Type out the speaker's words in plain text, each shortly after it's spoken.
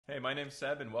Hey, my name's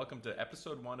Seb, and welcome to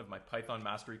episode 1 of my Python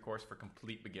Mastery course for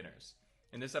complete beginners.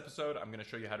 In this episode, I'm going to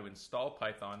show you how to install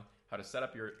Python, how to set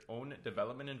up your own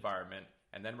development environment,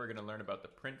 and then we're going to learn about the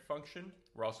print function.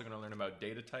 We're also going to learn about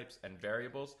data types and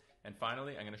variables, and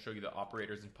finally, I'm going to show you the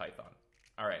operators in Python.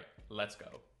 All right, let's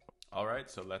go. All right,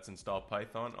 so let's install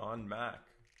Python on Mac.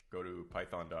 Go to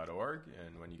python.org,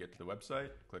 and when you get to the website,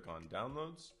 click on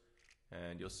Downloads.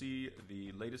 And you'll see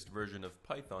the latest version of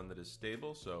Python that is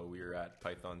stable. So we are at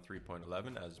Python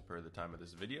 3.11 as per the time of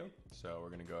this video. So we're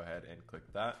going to go ahead and click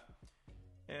that.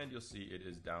 And you'll see it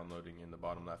is downloading in the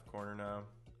bottom left corner now.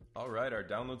 All right, our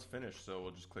download's finished. So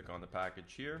we'll just click on the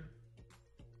package here.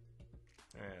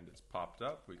 And it's popped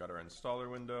up. We got our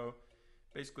installer window.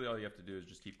 Basically, all you have to do is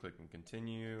just keep clicking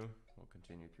continue. We'll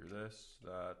continue through this,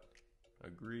 that,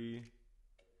 agree.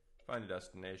 Find a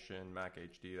destination, Mac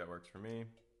HD, that works for me.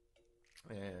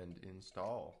 And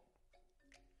install.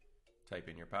 Type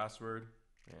in your password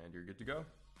and you're good to go.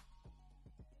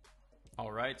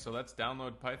 Alright, so let's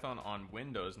download Python on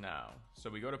Windows now. So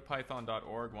we go to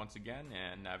python.org once again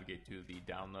and navigate to the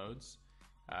Downloads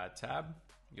tab.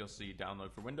 You'll see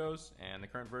Download for Windows, and the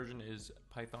current version is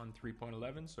Python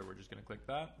 3.11, so we're just going to click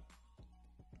that.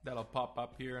 That'll pop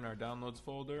up here in our Downloads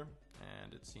folder,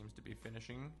 and it seems to be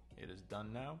finishing. It is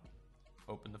done now.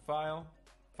 Open the file.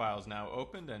 File's now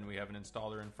opened and we have an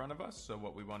installer in front of us. So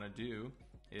what we want to do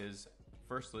is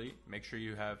firstly make sure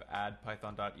you have add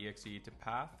python.exe to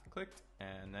path clicked,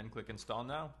 and then click install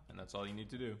now, and that's all you need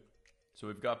to do. So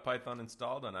we've got Python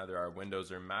installed on either our Windows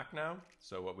or Mac now.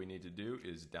 So what we need to do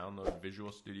is download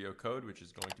Visual Studio Code, which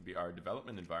is going to be our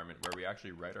development environment where we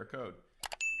actually write our code.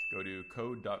 Go to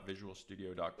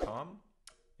code.visualstudio.com,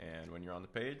 and when you're on the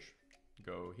page,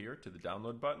 go here to the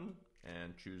download button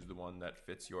and choose the one that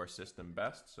fits your system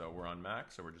best. So we're on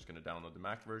Mac, so we're just going to download the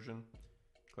Mac version.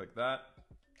 Click that.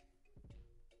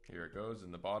 Here it goes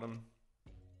in the bottom.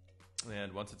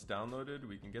 And once it's downloaded,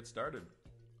 we can get started.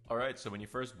 Alright, so when you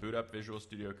first boot up Visual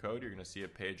Studio Code, you're going to see a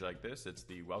page like this. It's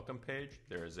the welcome page.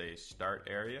 There is a start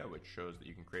area, which shows that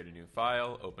you can create a new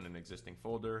file, open an existing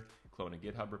folder, clone a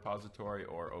GitHub repository,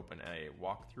 or open a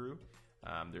walkthrough.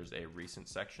 There's a recent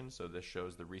section, so this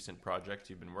shows the recent projects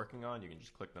you've been working on. You can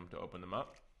just click them to open them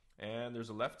up. And there's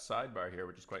a left sidebar here,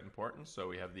 which is quite important. So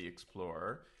we have the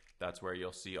Explorer. That's where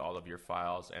you'll see all of your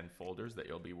files and folders that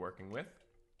you'll be working with.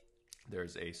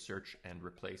 There's a search and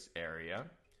replace area.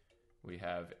 We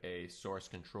have a source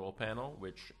control panel,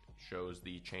 which shows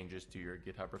the changes to your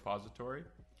GitHub repository.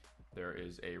 There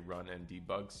is a run and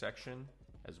debug section,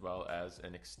 as well as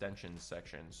an extensions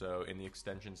section. So in the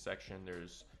extensions section,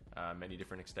 there's many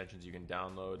different extensions you can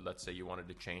download. Let's say you wanted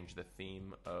to change the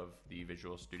theme of the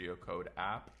Visual Studio Code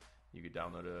app. You could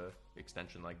download an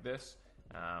extension like this.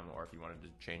 Or if you wanted to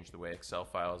change the way Excel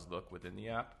files look within the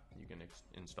app, you can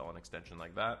install an extension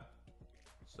like that.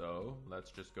 So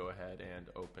let's just go ahead and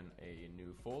open a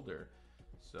new folder.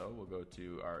 So we'll go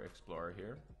to our Explorer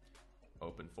here,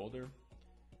 open folder.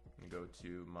 I'm gonna go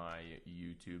to my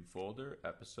YouTube folder,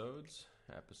 episodes,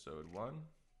 episode 1,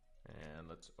 and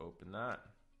let's open that.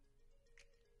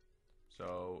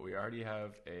 So we already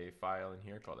have a file in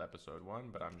here called episode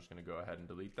 1, but I'm just gonna go ahead and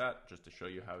delete that just to show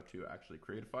you how to actually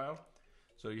create a file.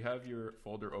 So you have your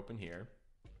folder open here.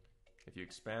 If you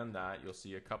expand that, you'll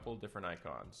see a couple different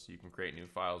icons. You can create new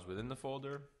files within the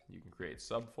folder, you can create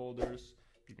subfolders,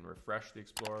 you can refresh the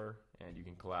Explorer, and you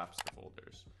can collapse the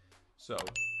folders. So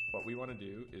what we want to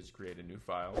do is create a new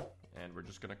file, and we're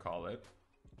just going to call it,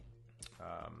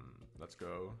 let's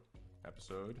go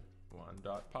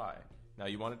episode1.py. Now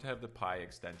you want it to have the py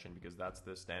extension because that's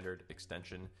the standard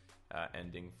extension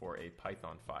ending for a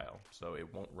Python file. So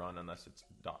it won't run unless it's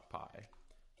 .py.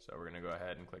 So we're going to go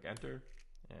ahead and click enter,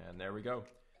 and there we go.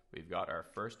 We've got our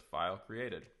first file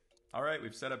created. All right,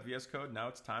 we've set up VS Code. Now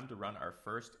it's time to run our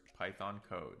first Python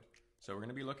code. So we're going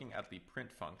to be looking at the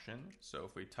print function. So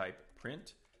if we type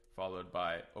print followed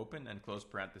by open and close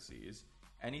parentheses,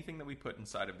 anything that we put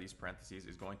inside of these parentheses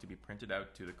is going to be printed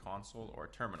out to the console or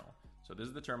terminal. So this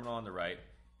is the terminal on the right.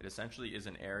 It essentially is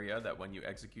an area that when you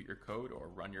execute your code or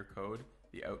run your code,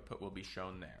 the output will be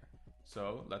shown there.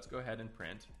 So let's go ahead and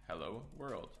print hello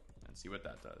world and see what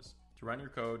that does. To run your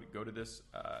code, go to this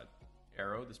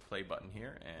arrow, this play button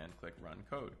here, and click run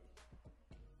code.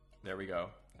 There we go.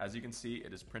 As you can see,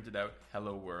 it has printed out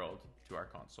hello world to our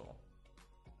console.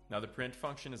 Now the print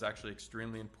function is actually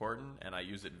extremely important, and I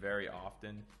use it very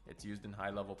often. It's used in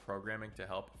high-level programming to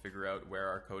help figure out where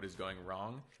our code is going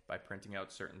wrong by printing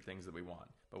out certain things that we want.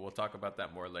 But we'll talk about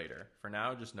that more later. For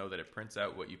now, just know that it prints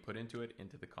out what you put into it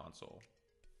into the console.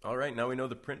 All right, now we know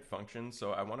the print function,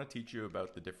 so I want to teach you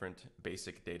about the different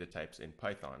basic data types in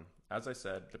Python. As I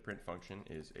said, the print function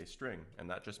is a string, and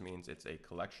that just means it's a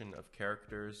collection of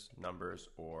characters, numbers,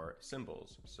 or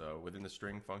symbols. So within the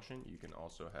string function, you can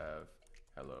also have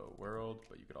hello world,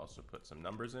 but you could also put some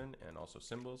numbers in and also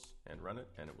symbols and run it,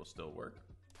 and it will still work.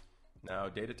 Now,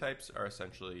 data types are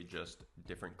essentially just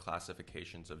different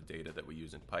classifications of data that we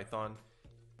use in Python.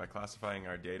 By classifying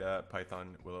our data,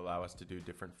 Python will allow us to do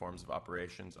different forms of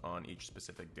operations on each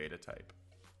specific data type.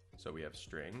 So we have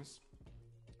strings,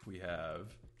 we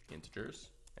have integers,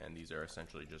 and these are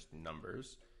essentially just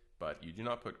numbers, but you do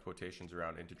not put quotations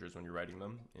around integers when you're writing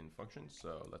them in functions.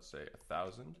 So let's say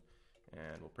 1,000,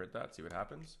 and we'll print that, see what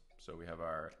happens. So we have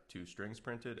our two strings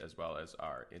printed as well as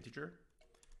our integer.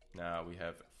 Now we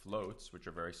have floats, which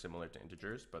are very similar to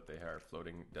integers, but they are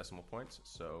floating decimal points.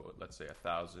 So let's say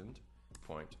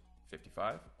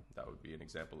 1,000.55. That would be an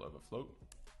example of a float.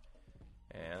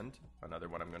 And another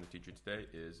one I'm going to teach you today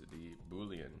is the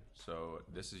Boolean. So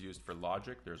this is used for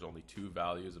logic. There's only two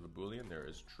values of a Boolean. There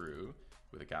is true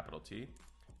with a capital T,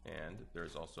 and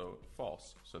there's also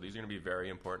false. So these are going to be very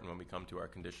important when we come to our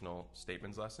conditional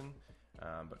statements lesson.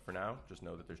 But for now, just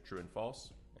know that there's true and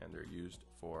false, and they're used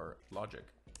for logic.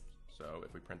 So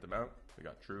if we print them out, we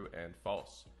got true and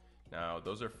false. Now,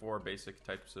 those are four basic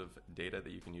types of data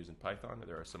that you can use in Python.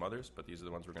 There are some others, but these are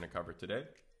the ones we're going to cover today.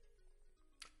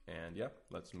 And yeah,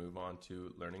 let's move on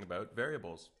to learning about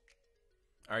variables.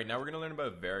 All right, now we're going to learn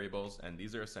about variables, and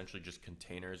these are essentially just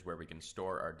containers where we can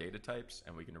store our data types,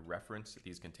 and we can reference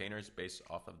these containers based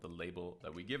off of the label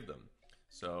that we give them.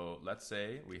 So let's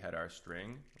say we had our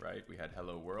string, right? We had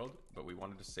hello world, but we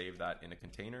wanted to save that in a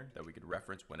container that we could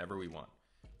reference whenever we want.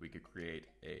 We could create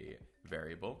a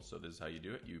variable. So this is how you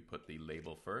do it. You put the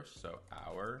label first. So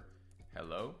our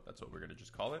hello, that's what we're going to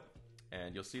just call it.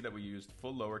 And you'll see that we used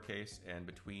full lowercase, and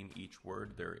between each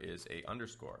word there is a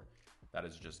underscore. That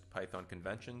is just Python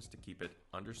conventions to keep it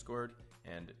underscored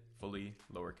and fully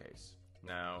lowercase.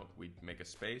 Now we make a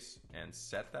space and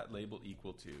set that label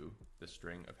equal to the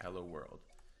string of hello world.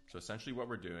 So essentially what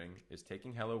we're doing is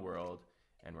taking hello world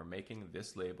and we're making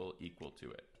this label equal to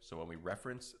it. So when we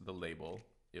reference the label,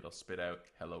 it'll spit out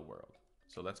hello world.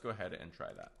 So let's go ahead and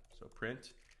try that. So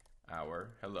print our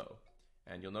hello.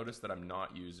 And you'll notice that I'm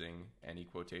not using any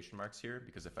quotation marks here,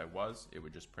 because if I was, it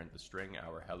would just print the string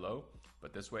our hello.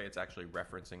 But this way it's actually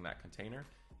referencing that container.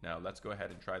 Now let's go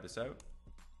ahead and try this out.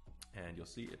 And you'll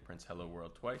see it prints hello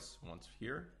world twice, once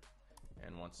here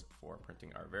and once for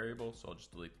printing our variable. So I'll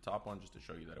just delete the top one just to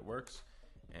show you that it works.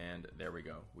 And there we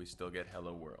go. We still get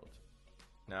hello world.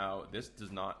 Now, this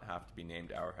does not have to be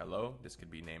named our hello. This could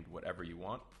be named whatever you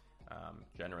want.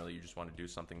 Generally, you just want to do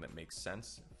something that makes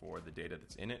sense for the data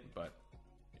that's in it. But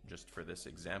just for this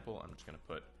example, I'm just going to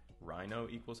put rhino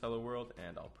equals hello world,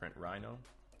 and I'll print rhino.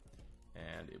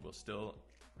 And it will still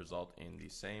result in the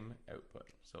same output.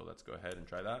 So let's go ahead and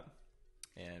try that.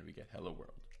 And we get hello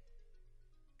world.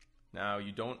 Now,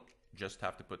 you don't just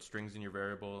have to put strings in your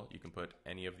variable. You can put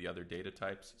any of the other data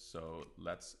types. So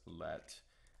let's let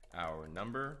our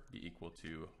number be equal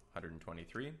to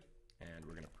 123, and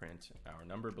we're going to print our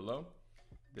number below.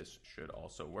 This should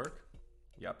also work.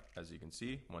 Yep, as you can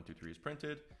see, 123 is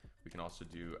printed. We can also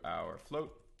do our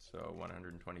float, so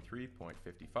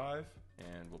 123.55,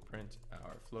 and we'll print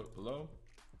our float below.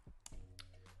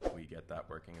 We get that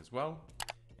working as well.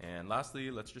 And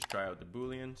lastly, let's just try out the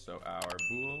Boolean. So our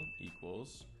bool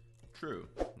equals true.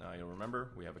 Now you'll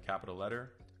remember we have a capital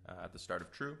letter at the start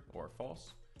of true or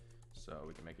false. So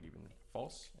we can make it even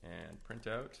false and print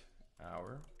out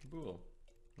our bool.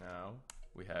 Now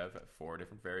we have four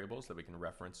different variables that we can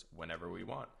reference whenever we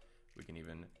want. We can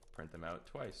even print them out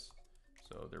twice.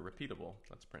 So they're repeatable.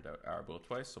 Let's print out our bool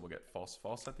twice, so we'll get false,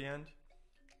 false at the end.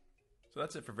 So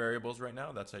that's it for variables right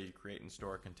now. That's how you create and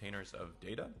store containers of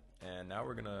data. And now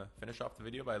we're gonna finish off the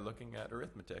video by looking at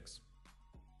arithmetics.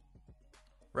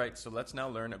 Right, so let's now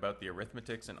learn about the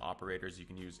arithmetics and operators you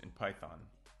can use in Python.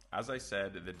 As I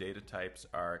said, the data types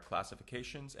are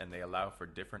classifications, and they allow for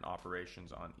different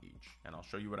operations on each. And I'll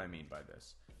show you what I mean by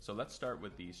this. So let's start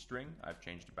with the string. I've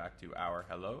changed it back to our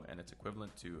hello, and it's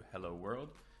equivalent to hello world.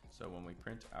 So when we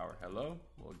print our hello,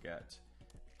 we'll get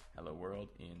hello world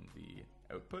in the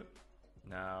output.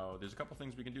 Now, there's a couple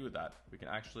things we can do with that. We can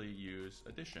actually use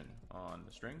addition on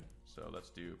the string. So let's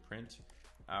do print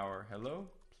our hello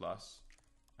plus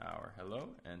our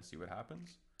hello and see what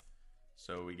happens.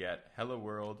 So we get hello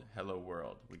world, hello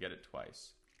world. We get it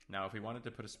twice. Now, if we wanted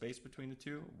to put a space between the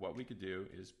two, what we could do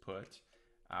is put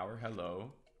our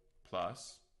hello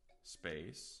plus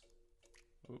space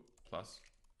plus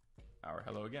our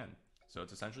hello again. So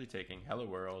it's essentially taking hello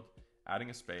world adding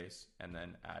a space, and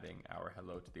then adding our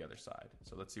hello to the other side.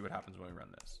 So let's see what happens when we run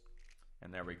this.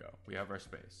 And there we go. We have our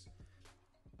space.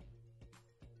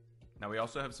 Now we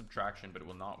also have subtraction, but it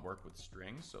will not work with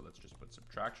strings. So let's just put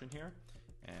subtraction here.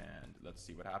 And let's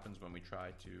see what happens when we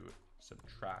try to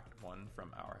subtract 1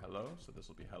 from our hello. So this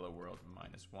will be hello world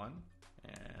 -1.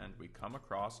 And we come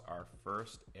across our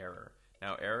first error.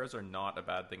 Now errors are not a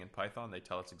bad thing in Python. They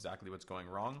tell us exactly what's going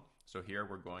wrong. So here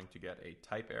we're going to get a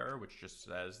type error, which just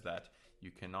says that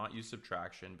you cannot use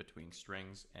subtraction between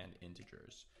strings and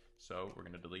integers. So we're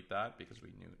going to delete that because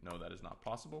we know that is not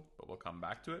possible, but we'll come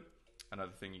back to it.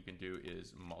 Another thing you can do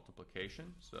is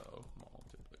multiplication. So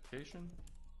multiplication.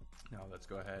 Now let's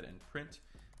go ahead and print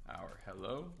our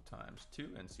hello times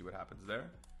 2 and see what happens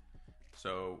there.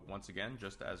 So once again,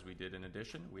 just as we did in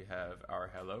addition, we have our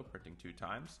hello printing 2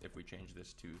 times. If we change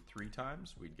this to 3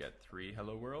 times, we'd get 3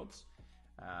 hello worlds.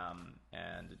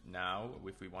 And now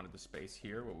if we wanted the space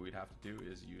here, what we'd have to do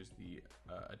is use the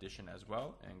addition as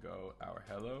well and go our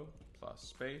hello plus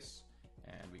space.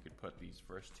 And we could put these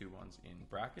first 2 ones in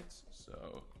brackets.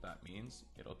 So that means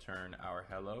it'll turn our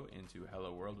hello into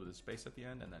hello world with a space at the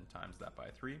end and then times that by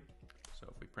 3. So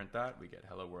if we print that, we get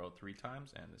hello world 3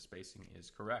 times and the spacing is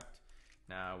correct.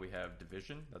 Now we have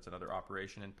division. That's another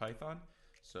operation in Python.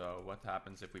 So what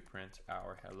happens if we print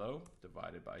our hello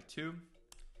divided by 2?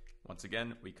 Once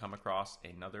again, we come across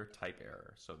another type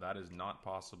error. So that is not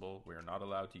possible. We are not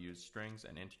allowed to use strings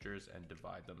and integers and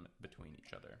divide them between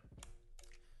each other.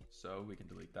 So we can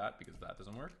delete that because that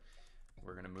doesn't work.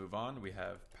 We're going to move on. We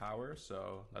have power.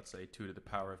 So let's say 2 to the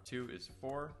power of 2 is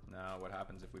 4. Now what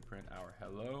happens if we print our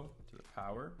hello to the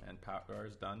power? And power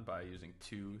is done by using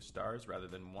 2 stars rather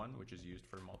than 1, which is used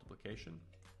for multiplication.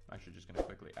 I'm actually just going to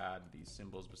quickly add these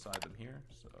symbols beside them here.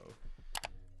 So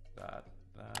that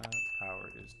power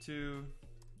is 2.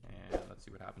 And let's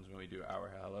see what happens when we do our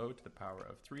hello to the power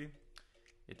of 3.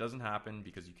 It doesn't happen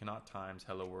because you cannot times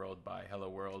hello world by hello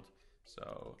world.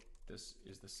 So this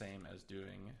is the same as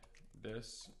doing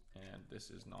this, and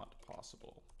this is not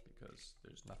possible because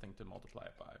there's nothing to multiply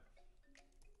it by.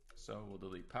 So we'll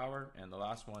delete power, and the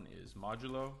last one is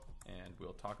modulo, and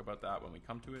we'll talk about that when we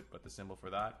come to it, but the symbol for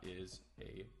that is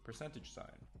a percentage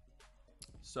sign.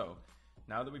 So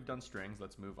now that we've done strings,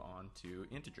 let's move on to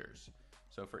integers.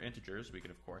 So for integers, we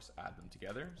can of course add them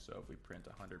together. So if we print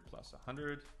 100 plus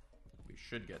 100, we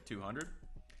should get 200,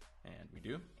 and we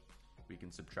do. We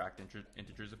can subtract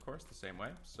integers, of course, the same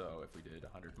way. So if we did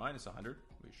 100 minus 100,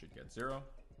 we should get 0,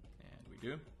 and we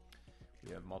do.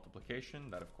 We have multiplication.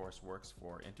 That, of course, works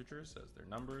for integers as their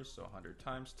numbers. So 100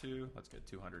 times 2, let's get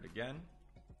 200 again.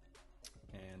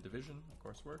 And division, of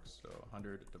course, works. So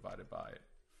 100 divided by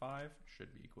 5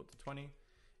 should be equal to 20,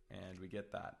 and we get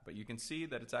that. But you can see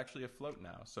that it's actually a float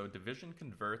now. So division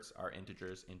converts our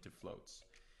integers into floats.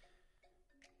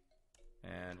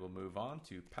 And we'll move on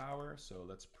to power. So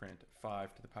let's print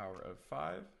 5 to the power of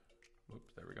 5.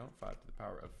 Oops, there we go. 5 to the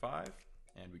power of 5.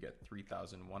 And we get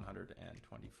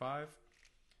 3,125.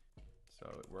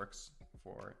 So it works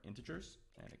for integers,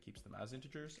 and it keeps them as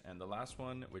integers. And the last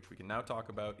one, which we can now talk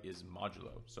about, is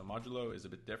modulo. So modulo is a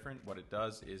bit different. What it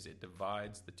does is it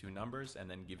divides the 2 numbers and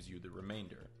then gives you the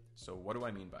remainder. So what do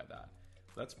I mean by that?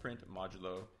 Let's print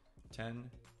modulo 10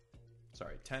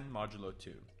 modulo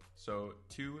 2. So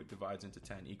 2 divides into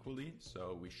 10 equally,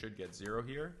 so we should get 0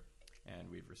 here, and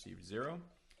we've received 0.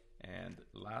 And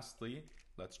lastly,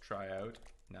 let's try out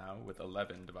now with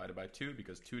 11 divided by 2,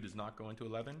 because 2 does not go into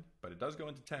 11, but it does go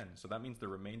into 10, so that means the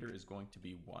remainder is going to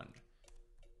be 1.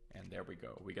 And there we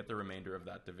go, we get the remainder of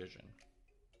that division.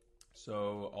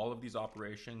 So all of these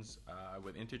operations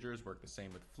with integers work the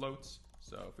same with floats.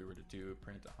 So if we were to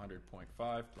print 100.5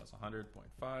 plus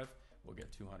 100.5, we'll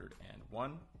get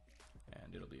 201.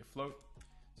 And it'll be a float.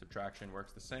 Subtraction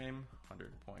works the same.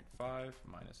 100.5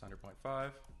 minus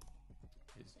 100.5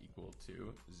 is equal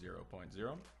to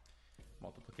 0.0.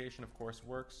 Multiplication, of course,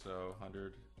 works. So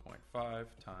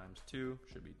 100.5 times 2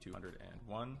 should be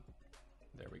 201.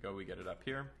 There we go. We get it up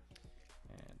here.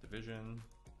 And division,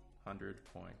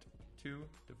 100.2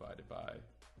 divided by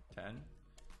 10,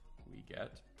 we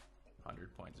get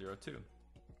 100.02.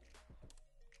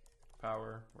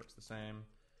 Power works the same.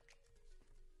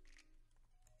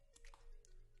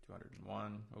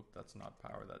 201. Oh, that's not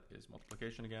power, that is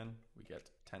multiplication again. We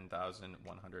get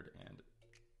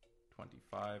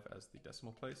 10,125 as the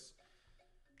decimal place.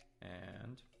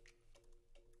 And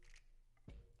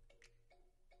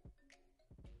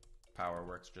power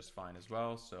works just fine as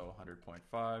well. So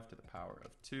 100.5 to the power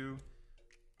of 2.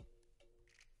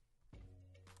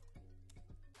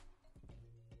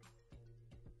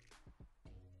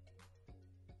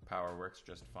 Power works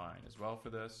just fine as well for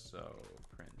this. So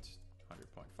print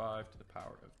 100.5 to the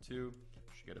power of 2. You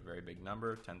should get a very big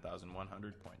number,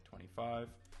 10,100.25.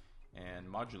 And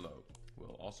modulo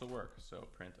will also work. So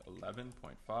print 11.5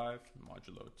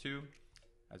 modulo 2.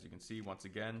 As you can see, once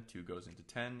again, 2 goes into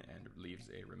 10 and leaves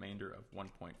a remainder of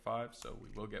 1.5. So we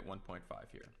will get 1.5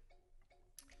 here.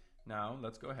 Now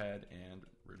let's go ahead and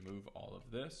remove all of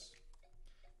this,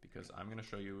 because I'm going to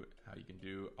show you how you can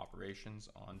do operations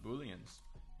on booleans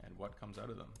and what comes out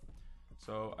of them.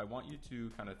 So I want you to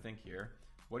kind of think here.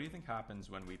 What do you think happens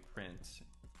when we print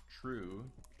true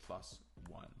plus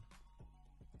 1?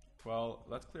 Well,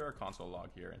 let's clear our console log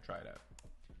here and try it out.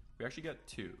 We actually get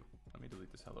 2. Let me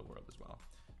delete this hello world as well.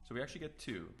 So we actually get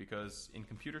 2 because in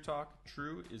computer talk,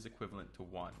 true is equivalent to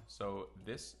 1. So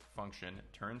this function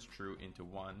turns true into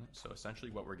 1. So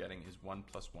essentially what we're getting is 1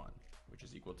 plus 1, which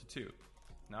is equal to 2.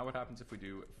 Now what happens if we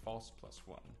do false plus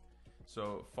 1?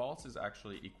 So false is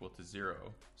actually equal to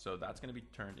 0. So that's going to be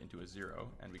turned into a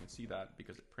 0. And we can see that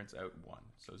because it prints out 1.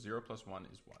 So 0 plus 1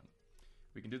 is 1.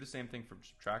 We can do the same thing for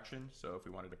subtraction. So if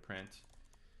we wanted to print,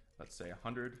 let's say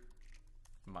 100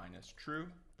 minus true,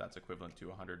 that's equivalent to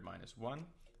 100 minus 1.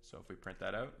 So if we print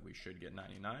that out, we should get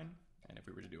 99. And if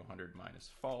we were to do 100 minus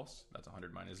false, that's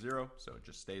 100 minus 0. So it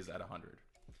just stays at 100.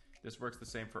 This works the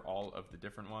same for all of the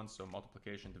different ones. So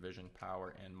multiplication, division,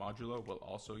 power, and modulo will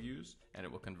also use, and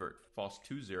it will convert false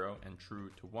to 0 and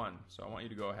true to 1. So I want you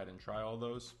to go ahead and try all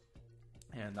those.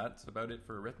 And that's about it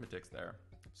for arithmetics there.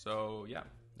 So yeah,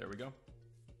 there we go.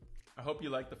 I hope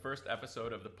you liked the first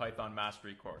episode of the Python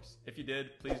Mastery course. If you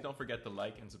did, please don't forget to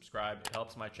like and subscribe. It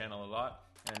helps my channel a lot.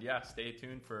 And yeah, stay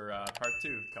tuned for part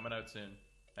 2 coming out soon.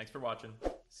 Thanks for watching.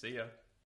 See ya.